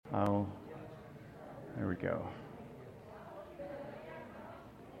Oh, there we go.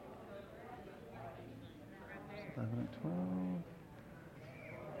 $11 at 12.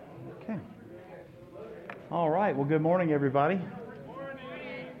 Okay. All right. Well, good morning, everybody. Good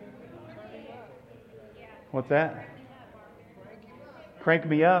morning. What's that? Crank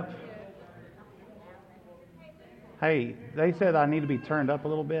me up. Hey, they said I need to be turned up a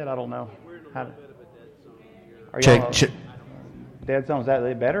little bit. I don't know. How to, are y'all Check. Dead zone? Is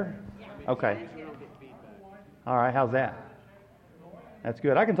that better? Okay. All right. How's that? That's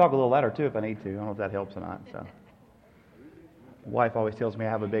good. I can talk a little louder too if I need to. I don't know if that helps or not. So, wife always tells me I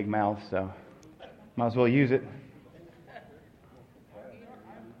have a big mouth, so might as well use it.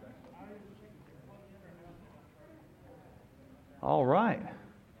 All right.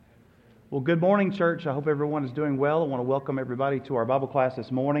 Well, good morning, church. I hope everyone is doing well. I want to welcome everybody to our Bible class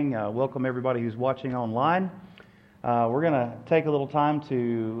this morning. Welcome everybody who's watching online. We're going to take a little time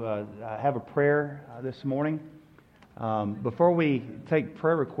to have a prayer this morning. Before we take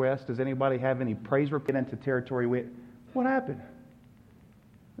prayer requests, does anybody have any praise report into territory with? What happened?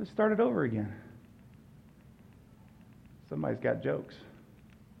 Let's start it over again. Somebody's got jokes.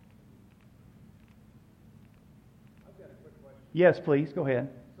 I've got a quick question. Yes, please. Go ahead.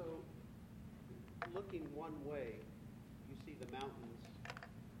 So, looking one way, you see the mountains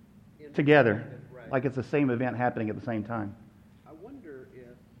Together. Right. Like it's the same event happening at the same time. I wonder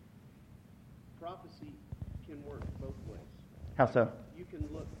if prophecy can work both ways. How so? You can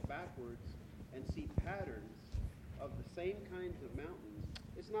look backwards and see patterns of the same kinds of mountains.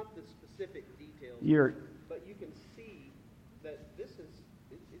 It's not the specific details, but you can see that this is,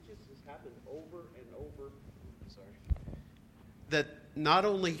 it just has happened over and over. Sorry. That not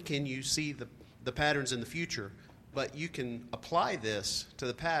only can you see the patterns in the future, but you can apply this to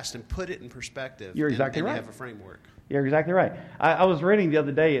the past and put it in perspective. You're exactly right. You have a framework. You're exactly right. I was reading the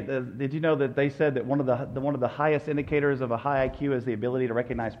other day. Did you know that they said that one of the highest indicators of a high IQ is the ability to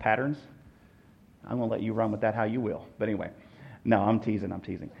recognize patterns? I'm going to let you run with that how you will. But anyway, no, I'm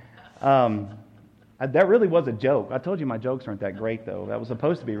teasing. That really was a joke. I told you my jokes aren't that great, though. That was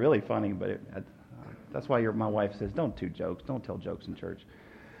supposed to be really funny, but that's why my wife says, don't do jokes. Don't tell jokes in church.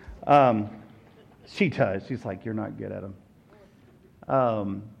 She does. She's like, you're not good at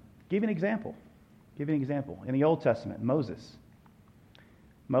them. Give you an example. In the Old Testament, Moses.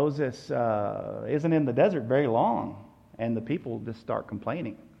 Moses isn't in the desert very long, and the people just start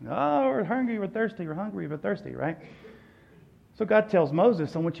complaining. Oh, we're hungry, we're thirsty, we're hungry, we're thirsty, right? So God tells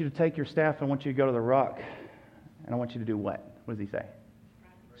Moses, I want you to take your staff, and I want you to go to the rock, and I want you to do what? What does he say?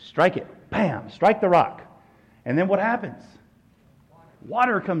 Strike it. Bam! Strike the rock. And then what happens?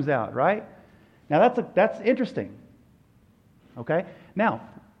 Water comes out, right? Now that's interesting. Okay? Now,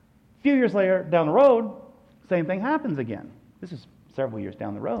 a few years later, down the road, same thing happens again. This is several years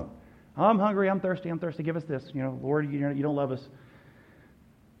down the road. I'm hungry, I'm thirsty, give us this. Lord, you don't love us.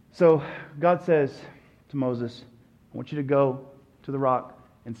 So God says to Moses, I want you to go to the rock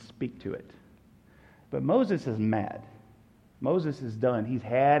and speak to it. But Moses is mad. Moses is done. He's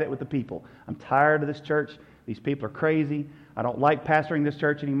had it with the people. I'm tired of this church. These people are crazy. I don't like pastoring this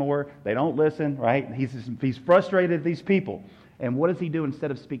church anymore. They don't listen, right? He's frustrated at these people. And what does he do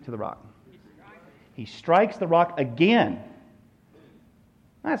instead of speak to the rock? He strikes the rock again.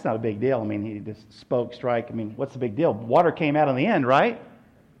 That's not a big deal. I mean, he just spoke, strike. I mean, what's the big deal? Water came out in the end, right?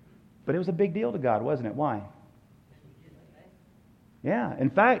 But it was a big deal to God, wasn't it? Why? Yeah. In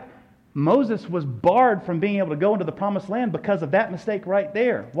fact, Moses was barred from being able to go into the promised land because of that mistake right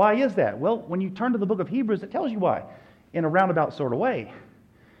there. Why is that? Well, when you turn to the book of Hebrews, it tells you why, in a roundabout sort of way.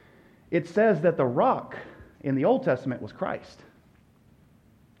 It says that the rock in the Old Testament was Christ.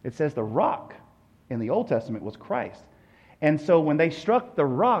 It says the rock in the Old Testament was Christ. And so when they struck the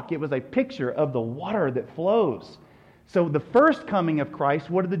rock, it was a picture of the water that flows. So the first coming of Christ,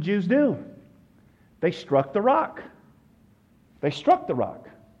 what did the Jews do? They struck the rock.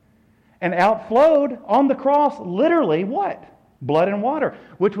 And out flowed on the cross, literally, what? Blood and water,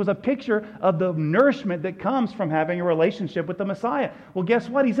 which was a picture of the nourishment that comes from having a relationship with the Messiah. Well, guess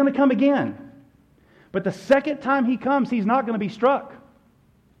what? He's going to come again. But the second time he comes, he's not going to be struck.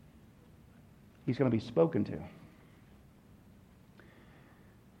 He's going to be spoken to.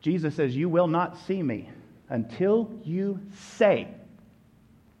 Jesus says, you will not see me until you say,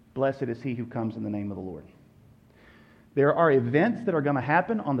 blessed is he who comes in the name of the Lord. There are events that are going to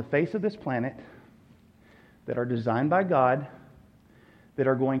happen on the face of this planet that are designed by God that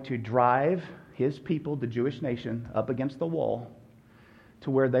are going to drive his people, the Jewish nation, up against the wall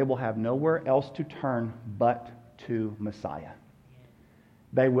to where they will have nowhere else to turn but to Messiah.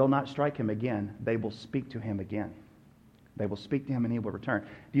 They will not strike him again. They will speak to him again. They will speak to him and he will return.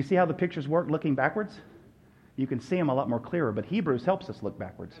 Do you see how the pictures work looking backwards? You can see them a lot more clearer, but Hebrews helps us look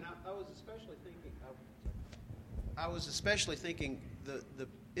backwards. And I was especially thinking the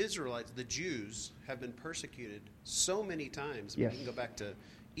Israelites, the Jews, have been persecuted so many times. Yes. We can go back to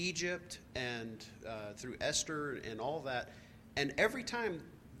Egypt and through Esther and all that. And every time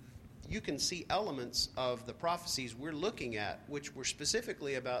you can see elements of the prophecies we're looking at, which were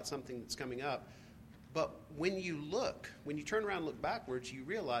specifically about something that's coming up. But when you turn around and look backwards, you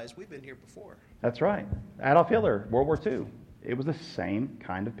realize we've been here before. That's right. Adolf Hitler, World War II. It was the same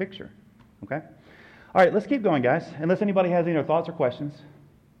kind of picture. Okay? All right, let's keep going, guys. Unless anybody has any other thoughts or questions,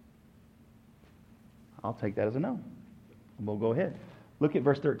 I'll take that as a no. We'll go ahead. Look at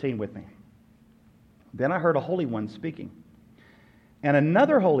verse 13 with me. Then I heard a holy one speaking. And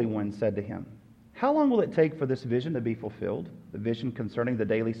another holy one said to him, how long will it take for this vision to be fulfilled? The vision concerning the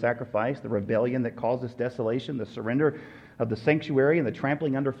daily sacrifice, the rebellion that causes desolation, the surrender of the sanctuary, and the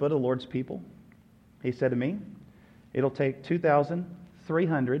trampling underfoot of the Lord's people? He said to me, it'll take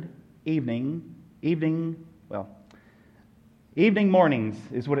 2,300 evening mornings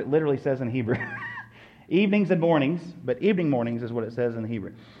is what it literally says in Hebrew. Evenings and mornings, but evening mornings is what it says in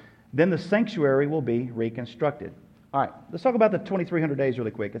Hebrew. Then the sanctuary will be reconstructed. All right, let's talk about the 2,300 days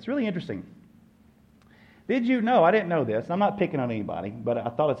really quick. It's really interesting. Did you know, I didn't know this, I'm not picking on anybody, but I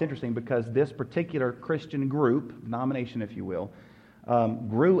thought it's interesting because this particular Christian group, denomination if you will,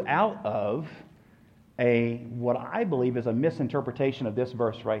 grew out of what I believe is a misinterpretation of this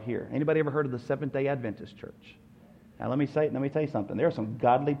verse right here. Anybody ever heard of the Seventh-day Adventist Church? Now let me tell you something. There are some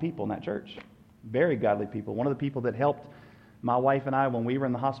godly people in that church. Very godly people. One of the people that helped my wife and I when we were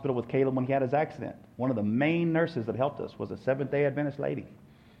in the hospital with Caleb when he had his accident, one of the main nurses that helped us was a Seventh-day Adventist lady.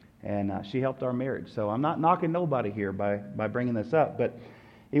 And she helped our marriage. So I'm not knocking nobody here by bringing this up, but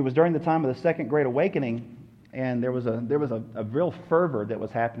it was during the time of the Second Great Awakening, and there was a real fervor that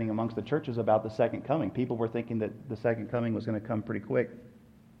was happening amongst the churches about the second coming. People were thinking that the second coming was going to come pretty quick.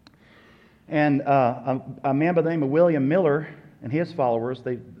 And a man by the name of William Miller and his followers,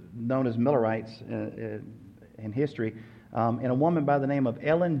 they known as Millerites in history, and a woman by the name of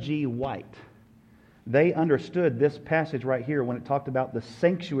Ellen G. White. They understood this passage right here when it talked about the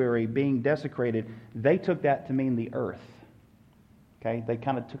sanctuary being desecrated. They took that to mean the earth. Okay, they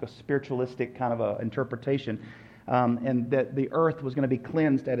kind of took a spiritualistic kind of a interpretation, and that the earth was going to be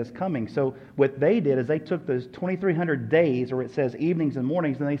cleansed at His coming. So what they did is they took those 2,300 days, or it says evenings and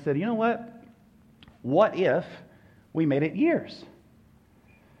mornings, and they said, you know what? What if we made it years?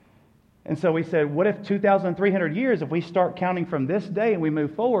 And so we said, what if 2,300 years, if we start counting from this day and we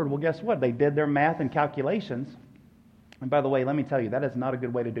move forward? Well, guess what? They did their math and calculations. And by the way, let me tell you, that is not a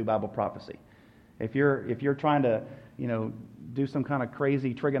good way to do Bible prophecy. If you're trying to, do some kind of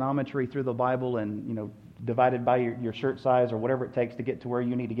crazy trigonometry through the Bible and, divided by your shirt size or whatever it takes to get to where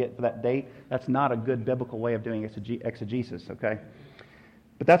you need to get for that date, that's not a good biblical way of doing exegesis, okay?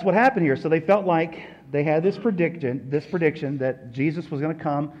 But that's what happened here. So they felt like they had this prediction that Jesus was going to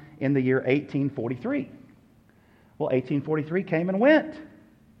come in the year 1843. Well, 1843 came and went.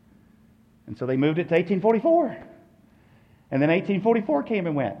 And so they moved it to 1844. And then 1844 came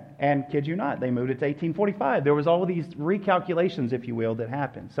and went. And kid you not, they moved it to 1845. There was all of these recalculations, if you will, that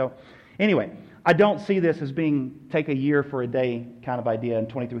happened. So anyway, I don't see this as being take a year for a day kind of idea in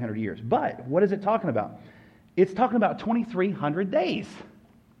 2,300 years. But what is it talking about? It's talking about 2,300 days.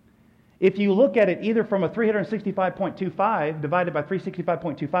 If you look at it either from a 365.25 divided by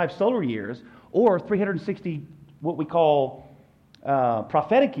 365.25 solar years, or 360 what we call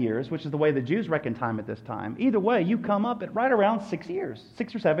prophetic years, which is the way the Jews reckon time at this time, either way, you come up at right around 6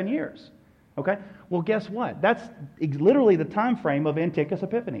 or 7 years. Okay? Well, guess what? That's literally the time frame of Antiochus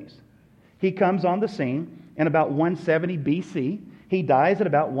Epiphanes. He comes on the scene in about 170 BC. He dies at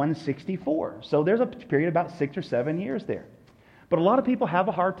about 164. So there's a period of about 6 or 7 years there. But a lot of people have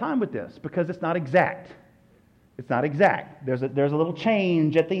a hard time with this because it's not exact. It's not exact. There's a little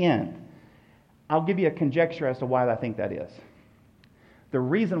change at the end. I'll give you a conjecture as to why I think that is. The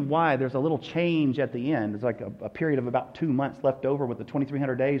reason why there's a little change at the end, it's like a period of about 2 months left over with the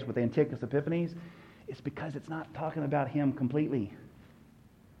 2,300 days with Antiochus Epiphanes, is because it's not talking about him completely.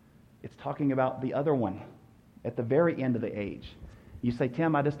 It's talking about the other one at the very end of the age. You say,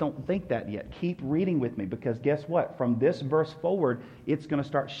 Tim, I just don't think that yet. Keep reading with me, because guess what? From this verse forward, it's going to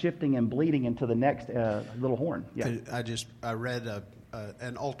start shifting and bleeding into the next little horn. Yeah. I read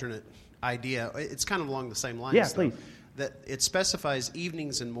an alternate idea. It's kind of along the same lines. Yeah, please. That it specifies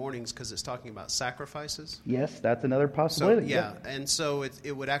evenings and mornings because it's talking about sacrifices. Yes, that's another possibility. So, yeah, and so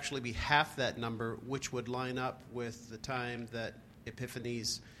it would actually be half that number, which would line up with the time that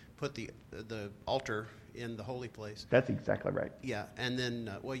Epiphanes put the altar in the holy place. That's exactly right. Yeah, and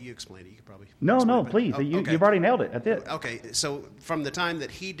then, well, you explain it. You could probably No, please. Okay. You've already nailed it. That's it. Okay, so from the time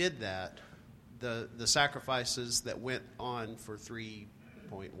that he did that, the sacrifices that went on for 3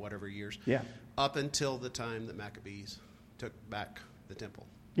 point whatever years, up until the time that Maccabees took back the temple.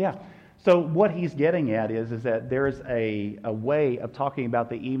 Yeah. So what he's getting at is that there's a way of talking about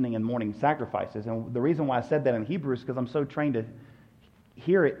the evening and morning sacrifices. And the reason why I said that in Hebrew is because I'm so trained to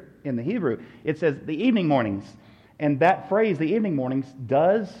hear it in the Hebrew. It says the evening mornings. And that phrase, the evening mornings,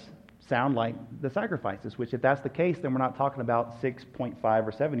 does sound like the sacrifices, which if that's the case, then we're not talking about 6.5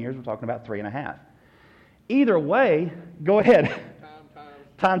 or 7 years. We're talking about 3.5. Either way, go ahead.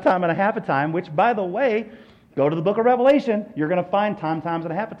 Time and a half a time, which, by the way, go to the book of Revelation. You're going to find times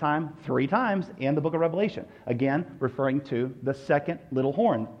and a half a time 3 times in the book of Revelation. Again, referring to the second little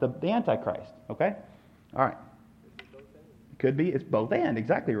horn, the Antichrist. Okay? All right. Could be. It's both and.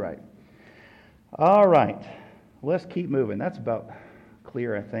 Exactly right. All right. Let's keep moving. That's about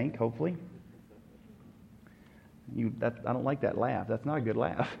clear, I think, hopefully. I don't like that laugh. That's not a good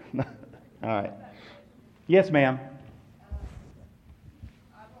laugh. All right. Yes, ma'am.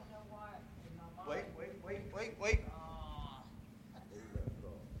 Wait.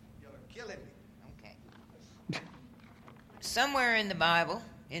 You're killing me. Okay. Somewhere in the Bible,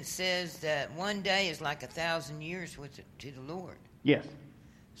 it says that one day is like 1,000 years to the Lord. Yes.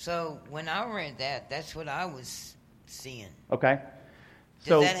 So when I read that, that's what I was seeing. Okay.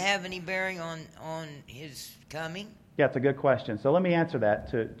 Does that have any bearing on his coming? Yeah, it's a good question. So let me answer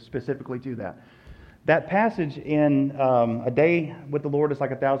that specifically to that. That passage in a day with the Lord is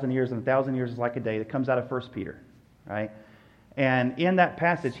like 1,000 years, and 1,000 years is like a day, that comes out of 1 Peter, right? And in that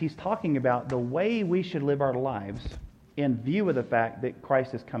passage, he's talking about the way we should live our lives in view of the fact that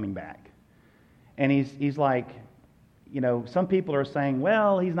Christ is coming back. And he's like, some people are saying,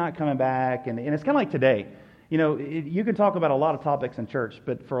 well, he's not coming back, and it's kind of like today. You can talk about a lot of topics in church,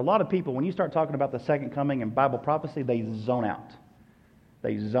 but for a lot of people, when you start talking about the second coming and Bible prophecy, they zone out.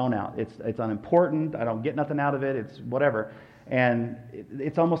 It's unimportant. I don't get nothing out of it. It's whatever. And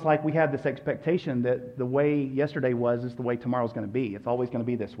it's almost like we have this expectation that the way yesterday was is the way tomorrow's going to be. It's always going to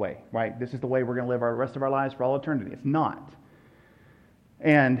be this way, right? This is the way we're going to live our rest of our lives for all eternity. It's not.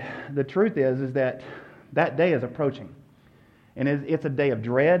 And the truth is that day is approaching. And it's a day of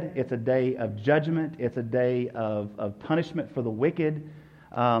dread. It's a day of judgment. It's a day of punishment for the wicked.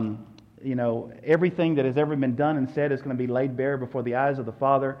 Everything that has ever been done and said is going to be laid bare before the eyes of the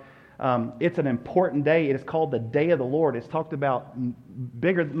Father. It's an important day. It is called the Day of the Lord. It's talked about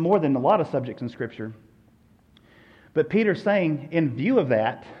more than a lot of subjects in Scripture. But Peter's saying, in view of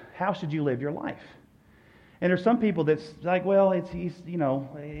that, how should you live your life? And there's some people that's like, well,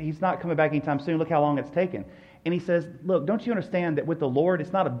 he's not coming back anytime soon. Look how long it's taken. And he says, look, don't you understand that with the Lord,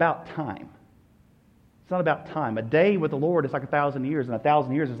 it's not about time. It's not about time. A day with the Lord is like 1,000 years, and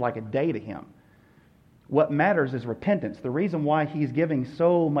 1,000 years is like a day to him. What matters is repentance. The reason why he's giving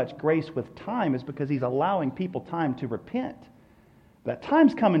so much grace with time is because he's allowing people time to repent. That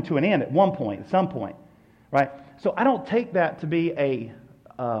time's coming to an end at some point, right? So I don't take that to be a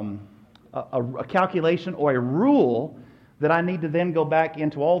calculation or a rule that I need to then go back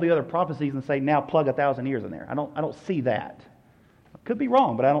into all the other prophecies and say, now plug 1,000 years in there. I don't see that. I could be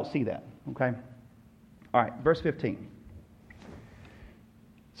wrong, but I don't see that. Okay? All right, verse 15.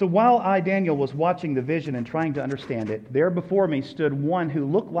 So while I, Daniel, was watching the vision and trying to understand it, there before me stood one who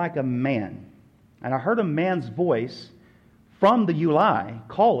looked like a man. And I heard a man's voice from the Uli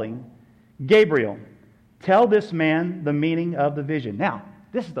calling, Gabriel, tell this man the meaning of the vision. Now,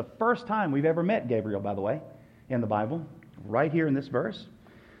 this is the first time we've ever met Gabriel, by the way, in the Bible, right here in this verse.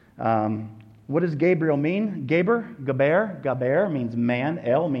 What does Gabriel mean? Gaber means man.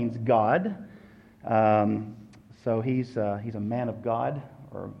 El means God. So he's a man of God,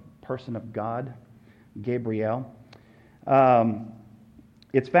 or a person of God, Gabriel.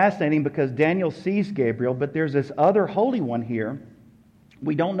 It's fascinating because Daniel sees Gabriel, but there's this other Holy One here.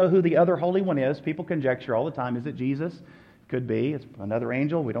 We don't know who the other Holy One is. People conjecture all the time. Is it Jesus? Could be. It's another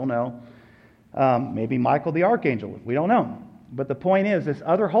angel. We don't know. Maybe Michael the Archangel. We don't know. But the point is, this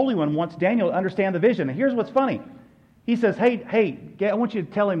other Holy One wants Daniel to understand the vision. And here's what's funny. He says, hey, I want you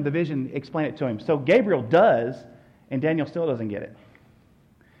to tell him the vision, explain it to him. So Gabriel does, and Daniel still doesn't get it.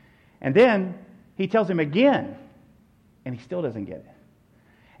 And then he tells him again, and he still doesn't get it.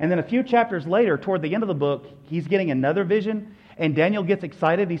 And then a few chapters later, toward the end of the book, he's getting another vision, and Daniel gets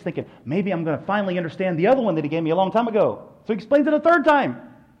excited. He's thinking, maybe I'm going to finally understand the other one that he gave me a long time ago. So he explains it a third time.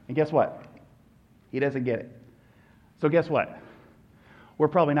 And guess what? He doesn't get it. So guess what? We're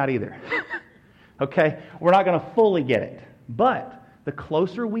probably not either. Okay? We're not going to fully get it. But The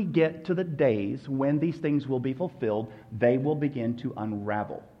closer we get to the days when these things will be fulfilled, they will begin to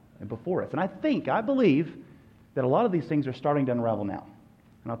unravel before us. And I believe that a lot of these things are starting to unravel now.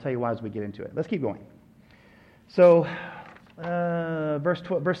 And I'll tell you why as we get into it. Let's keep going. So,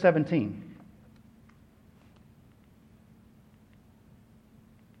 verse 17.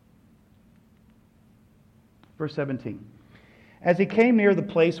 Verse 17. As he came near the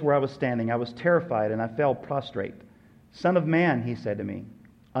place where I was standing, I was terrified and I fell prostrate. Son of man, he said to me,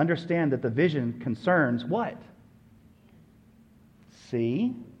 understand that the vision concerns what?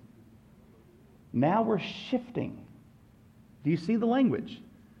 See? Now we're shifting. Do you see the language?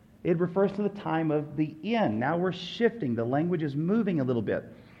 It refers to the time of the end. Now we're shifting. The language is moving a little bit.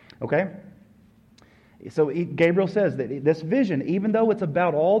 Okay? So Gabriel says that this vision, even though it's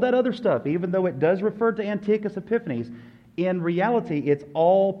about all that other stuff, even though it does refer to Antiochus Epiphanes, in reality, it's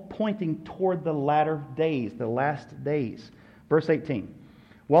all pointing toward the latter days, the last days. Verse 18.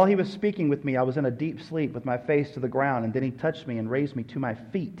 While he was speaking with me, I was in a deep sleep with my face to the ground, and then he touched me and raised me to my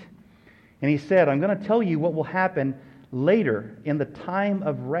feet. And he said, I'm going to tell you what will happen later in the time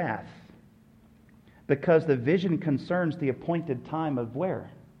of wrath, because the vision concerns the appointed time of where?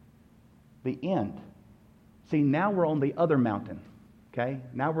 The end. See, now we're on the other mountain. Okay?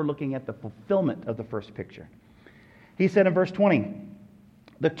 Now we're looking at the fulfillment of the first picture. He said in verse 20,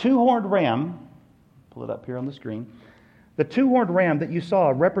 the two-horned ram, pull it up here on the screen, the two-horned ram that you saw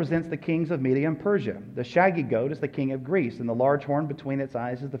represents the kings of Media and Persia. The shaggy goat is the king of Greece, and the large horn between its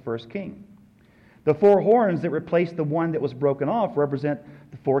eyes is the first king. The four horns that replace the one that was broken off represent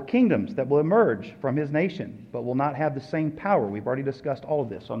the four kingdoms that will emerge from his nation, but will not have the same power. We've already discussed all of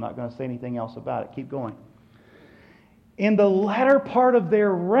this, so I'm not going to say anything else about it. Keep going. In the latter part of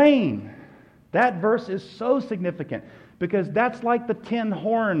their reign, that verse is so significant because that's like the 10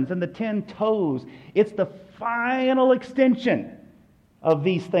 horns and the 10 toes. It's the final extension of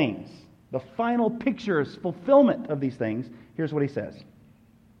these things. The final picture's fulfillment of these things. Here's what he says.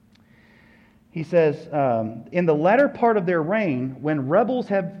 He says, in the latter part of their reign, when rebels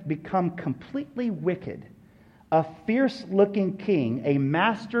have become completely wicked, a fierce-looking king, a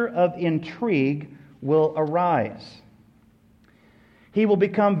master of intrigue, will arise. He will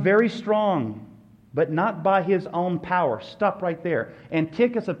become very strong, but not by his own power. Stop right there.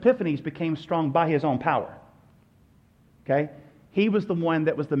 Antiochus Epiphanes became strong by his own power. Okay? He was the one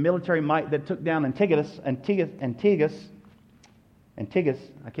that was the military might that took down Antiochus.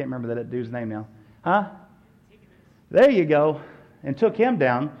 I can't remember that dude's name now. Huh? There you go. And took him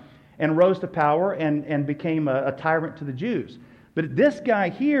down and rose to power and became a tyrant to the Jews. But this guy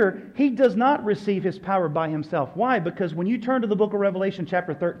here, he does not receive his power by himself. Why? Because when you turn to the book of Revelation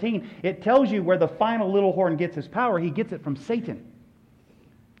chapter 13, it tells you where the final little horn gets his power. He gets it from Satan.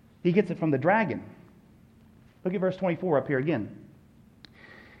 He gets it from the dragon. Look at verse 24 up here again.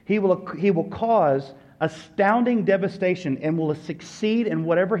 He will cause astounding devastation and will succeed in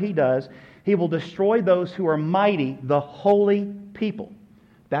whatever he does. He will destroy those who are mighty, the holy people.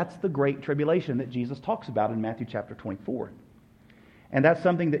 That's the great tribulation that Jesus talks about in Matthew chapter 24. And that's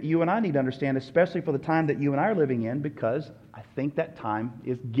something that you and I need to understand, especially for the time that you and I are living in, because I think that time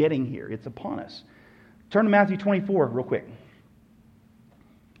is getting here. It's upon us. Turn to Matthew 24 real quick.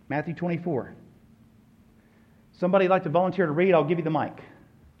 Matthew 24. Somebody like to volunteer to read, I'll give you the mic.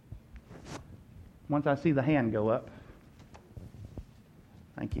 Once I see the hand go up.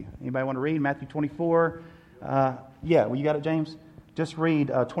 Thank you. Anybody want to read Matthew 24? Yeah, well, you got it, James? Just read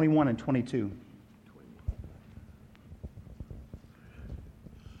 21 and 22.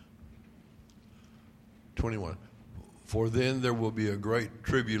 21. For then there will be a great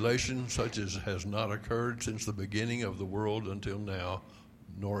tribulation, such as has not occurred since the beginning of the world until now,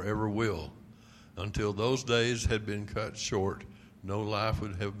 nor ever will. Until those days had been cut short, no life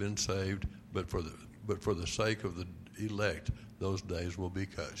would have been saved, but for the sake of the elect, those days will be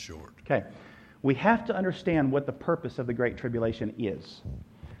cut short. Okay. We have to understand what the purpose of the Great Tribulation is.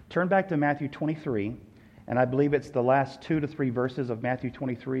 Turn back to Matthew 23, and I believe it's the last 2 to 3 verses of Matthew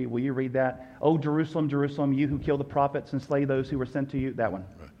 23. Will you read that? O Jerusalem, Jerusalem, you who kill the prophets and slay those who were sent to you. That one.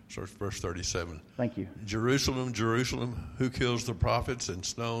 Right. So verse 37. Thank you. Jerusalem, Jerusalem, who kills the prophets and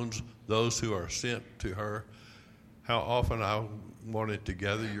stones those who are sent to her. How often I wanted to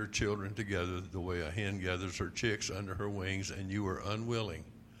gather your children together the way a hen gathers her chicks under her wings, and you were unwilling.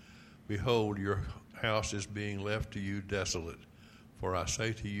 Behold, your house is being left to you desolate. For I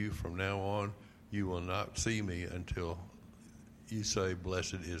say to you, from now on, you will not see me until you say,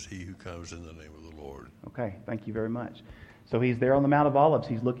 blessed is he who comes in the name of the Lord. Okay, thank you very much. So he's there on the Mount of Olives.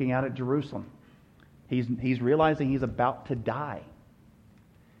 He's looking out at Jerusalem. He's realizing he's about to die.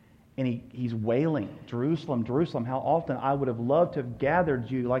 And he's wailing, Jerusalem, Jerusalem, how often I would have loved to have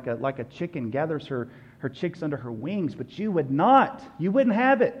gathered you like a chicken gathers her chicks under her wings, but you would not. You wouldn't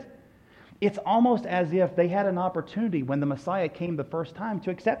have it. It's almost as if they had an opportunity when the Messiah came the first time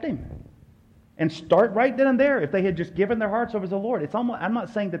to accept him and start right then and there if they had just given their hearts over to the Lord. It's almost, I'm not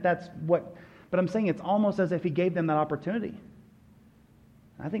saying that that's what, but I'm saying it's almost as if he gave them that opportunity.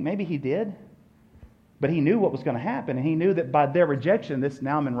 I think maybe he did. But he knew what was going to happen, and he knew that by their rejection, this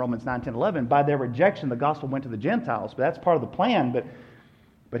now I'm in Romans 9, 10, 11, by their rejection, the gospel went to the Gentiles. But that's part of the plan.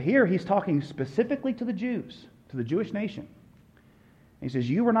 But here he's talking specifically to the Jews, to the Jewish nation. He says,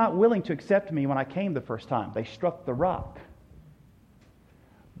 you were not willing to accept me when I came the first time. They struck the rock.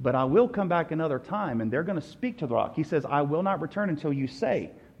 But I will come back another time, and they're going to speak to the rock. He says, I will not return until you say,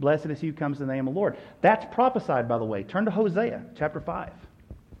 blessed is he who comes in the name of the Lord. That's prophesied, by the way. Turn to Hosea chapter 5.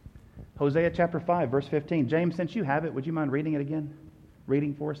 Hosea chapter 5, verse 15. James, since you have it, would you mind reading it again?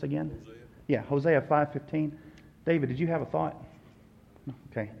 Reading for us again? Hosea? Yeah, Hosea 5:15. David, did you have a thought?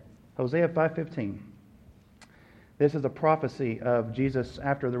 Okay. Hosea 5:15. This is a prophecy of Jesus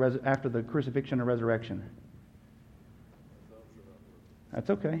after the crucifixion and resurrection.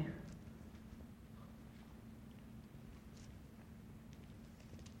 That's okay.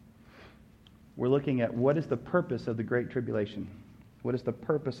 We're looking at what is the purpose of the Great Tribulation. What is the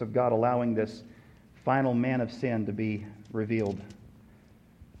purpose of God allowing this final man of sin to be revealed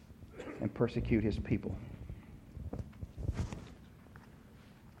and persecute his people?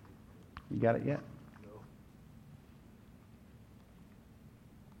 You got it yet?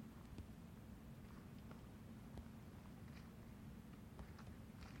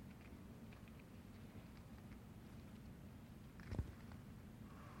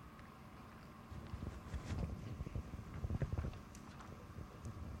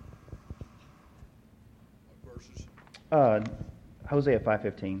 No. Hosea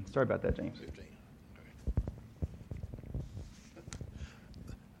 5:15. Sorry about that, James. 15.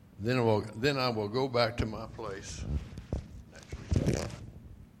 Okay. Then I will go back to my place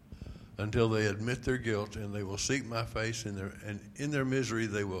until they admit their guilt, and they will seek my face, and in their misery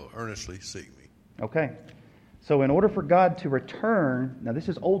they will earnestly seek me. Okay. So in order for God to return, now this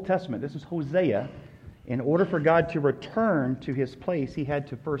is Old Testament, this is Hosea. In order for God to return to his place, he had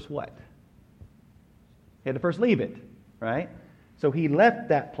to first what? He had to first leave it, right? So he left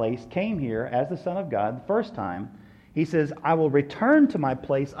that place, came here as the Son of God the first time. He says, I will return to my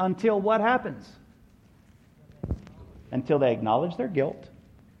place until what happens? Until they acknowledge their guilt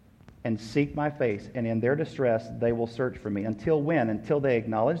and seek my face, and in their distress they will search for me. Until when? Until they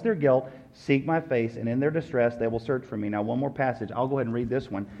acknowledge their guilt, seek my face, and in their distress they will search for me. Now one more passage. I'll go ahead and read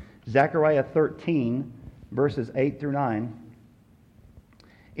this one. Zechariah 13, verses 8 through 9,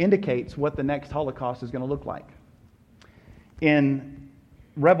 indicates what the next Holocaust is going to look like. In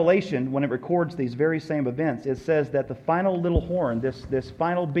Revelation, when it records these very same events, it says that the final little horn, this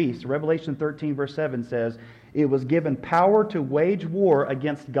final beast, Revelation 13, verse 7 says, it was given power to wage war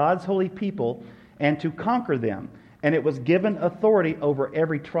against God's holy people and to conquer them. And it was given authority over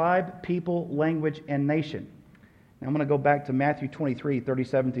every tribe, people, language, and nation. Now I'm going to go back to Matthew 23,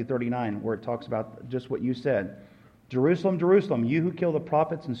 37 through 39, where it talks about just what you said. Jerusalem, Jerusalem, you who kill the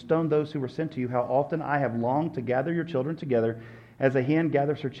prophets and stone those who were sent to you, how often I have longed to gather your children together as a hen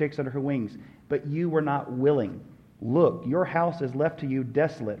gathers her chicks under her wings. But you were not willing. Look, your house is left to you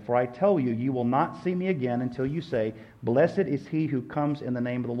desolate, for I tell you, you will not see me again until you say, blessed is he who comes in the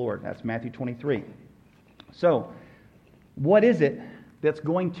name of the Lord. That's Matthew 23. So, what is it that's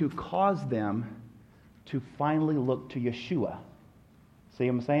going to cause them to finally look to Yeshua? See what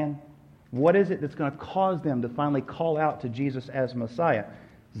I'm saying? What is it that's going to cause them to finally call out to Jesus as Messiah?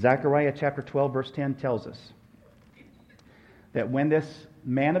 Zechariah chapter 12, verse 10 tells us that when this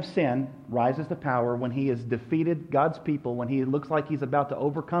man of sin rises to power, when he has defeated God's people, when he looks like he's about to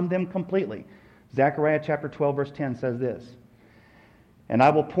overcome them completely, Zechariah chapter 12, verse 10 says this, and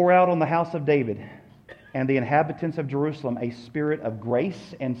I will pour out on the house of David and the inhabitants of Jerusalem a spirit of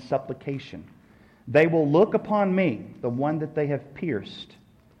grace and supplication. They will look upon me, the one that they have pierced.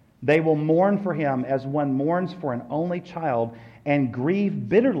 They will mourn for him as one mourns for an only child, and grieve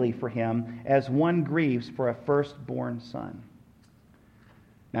bitterly for him as one grieves for a firstborn son.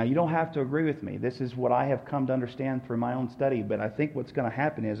 Now, you don't have to agree with me. This is what I have come to understand through my own study, but I think what's going to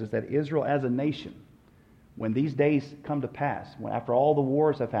happen is that Israel as a nation, when these days come to pass, when after all the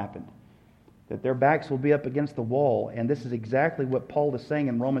wars have happened, that their backs will be up against the wall, and this is exactly what Paul is saying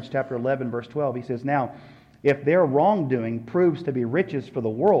in Romans chapter 11, verse 12. He says, now, if their wrongdoing proves to be riches for the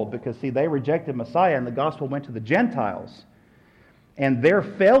world, because, see, they rejected Messiah and the gospel went to the Gentiles, and their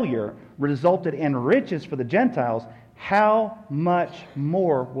failure resulted in riches for the Gentiles, how much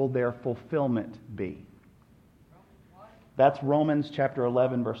more will their fulfillment be? That's Romans chapter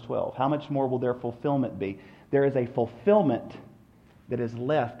 11, verse 12. How much more will their fulfillment be? There is a fulfillment that is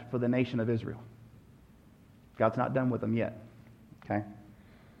left for the nation of Israel. God's not done with them yet.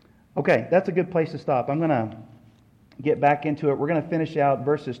 Okay, that's a good place to stop. I'm going to get back into it. We're going to finish out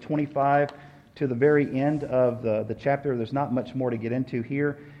verses 25 to the very end of the chapter. There's not much more to get into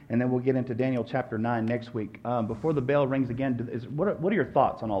here, and then we'll get into Daniel chapter 9 next week. Before the bell rings again, what are your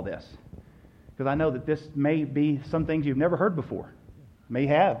thoughts on all this? Because I know that this may be some things you've never heard before. May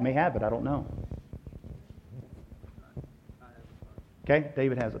have it, I don't know. Okay,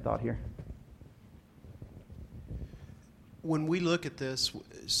 David has a thought here. When we look at this,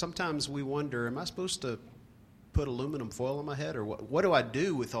 sometimes we wonder, am I supposed to put aluminum foil on my head, or what do I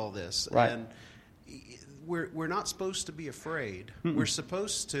do with all this? Right. And we're not supposed to be afraid. Mm-mm. We're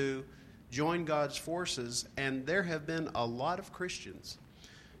supposed to join God's forces, and there have been a lot of Christians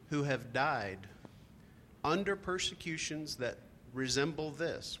who have died under persecutions that resemble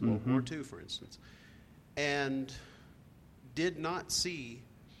this, World War II, for instance, and did not see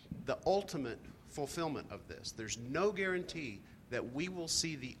the ultimate fulfillment of this. There's no guarantee that we will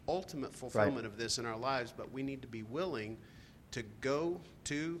see the ultimate fulfillment of this in our lives, but we need to be willing to go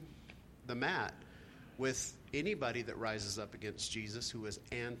to the mat with anybody that rises up against Jesus who is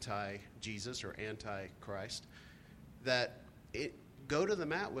anti-Jesus or anti-Christ, go to the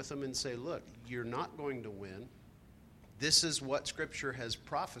mat with them and say, look, you're not going to win. This is what Scripture has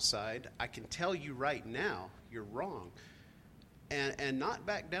prophesied. I can tell you right now, you're wrong. And not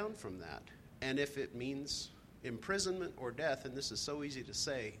back down from that. And if it means imprisonment or death, and this is so easy to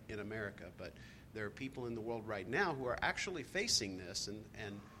say in America, but there are people in the world right now who are actually facing this,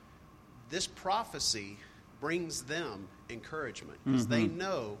 and this prophecy brings them encouragement, because they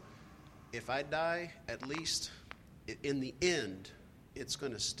know if I die, at least in the end, it's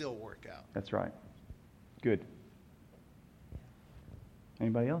going to still work out. That's right. Good.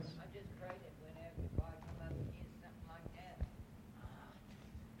 Anybody else? I just pray that whenever God come up against something like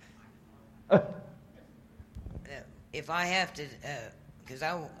that, if I have to, because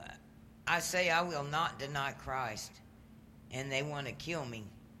I say I will not deny Christ, and they want to kill me,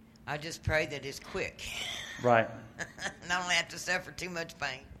 I just pray that it's quick. Right. And I don't have to suffer too much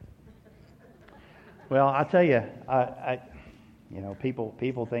pain. Well, I tell you,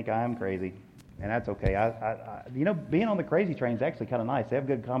 people think I am crazy, and that's okay. Being on the crazy train is actually kind of nice. They have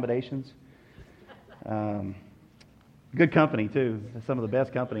good accommodations, good company too. Some of the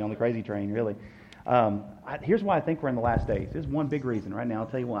best company on the crazy train, really. Here's why I think we're in the last days. There's one big reason right now. I'll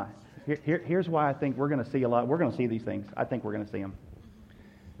tell you why. Here's why I think we're going to see a lot. We're going to see these things. I think we're going to see them.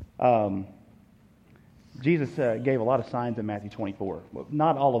 Jesus gave a lot of signs in Matthew 24.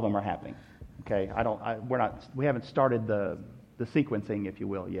 Not all of them are happening. Okay, we haven't started the sequencing, if you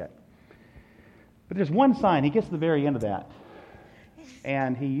will, yet. But there's one sign. He gets to the very end of that,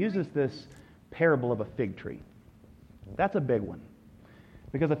 and he uses this parable of a fig tree. That's a big one,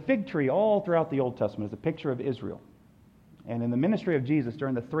 because a fig tree all throughout the Old Testament is a picture of Israel. And in the ministry of Jesus,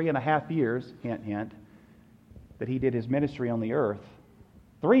 during the 3.5 years, hint, hint, that he did his ministry on the earth,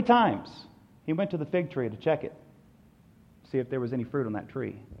 3 times he went to the fig tree to check it, see if there was any fruit on that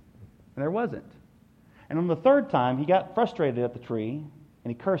tree. And there wasn't. And on the 3rd time, he got frustrated at the tree,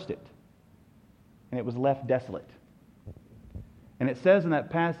 and he cursed it. And it was left desolate. And it says in that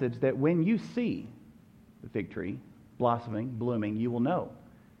passage that when you see the fig tree blossoming, blooming, you will know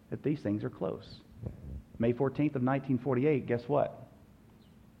that these things are close. May 14th of 1948, guess what?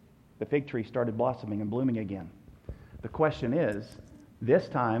 The fig tree started blossoming and blooming again. The question is, this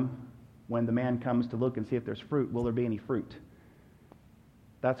time, when the man comes to look and see if there's fruit, will there be any fruit?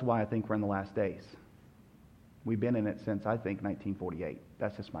 That's why I think we're in the last days. We've been in it since, I think, 1948.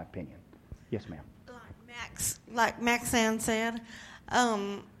 That's just my opinion. Yes, ma'am. Like Maxine said,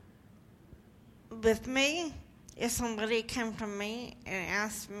 with me, if somebody came to me and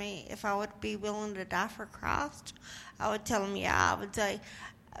asked me if I would be willing to die for Christ, I would tell them, yeah. I would say,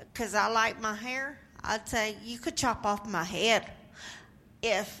 because I like my hair, I'd say, you could chop off my head.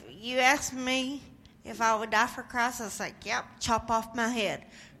 If you asked me if I would die for Christ, I'd say, yep, chop off my head.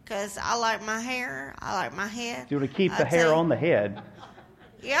 Because I like my hair, I like my head. You would keep the hair on the head.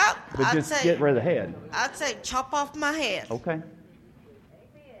 Yep. But just get rid of the head. I'd say chop off my head. Okay.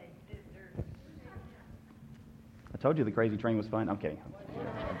 I told you the crazy train was fun. I'm kidding.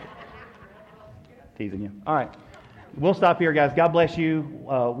 Teasing you. All right. We'll stop here, guys. God bless you.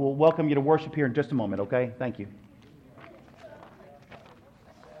 We'll welcome you to worship here in just a moment, okay? Thank you.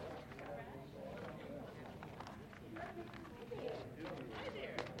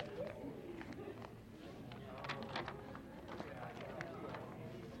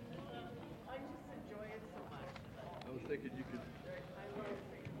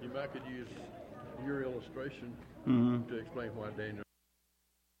 I could use your illustration to explain why Daniel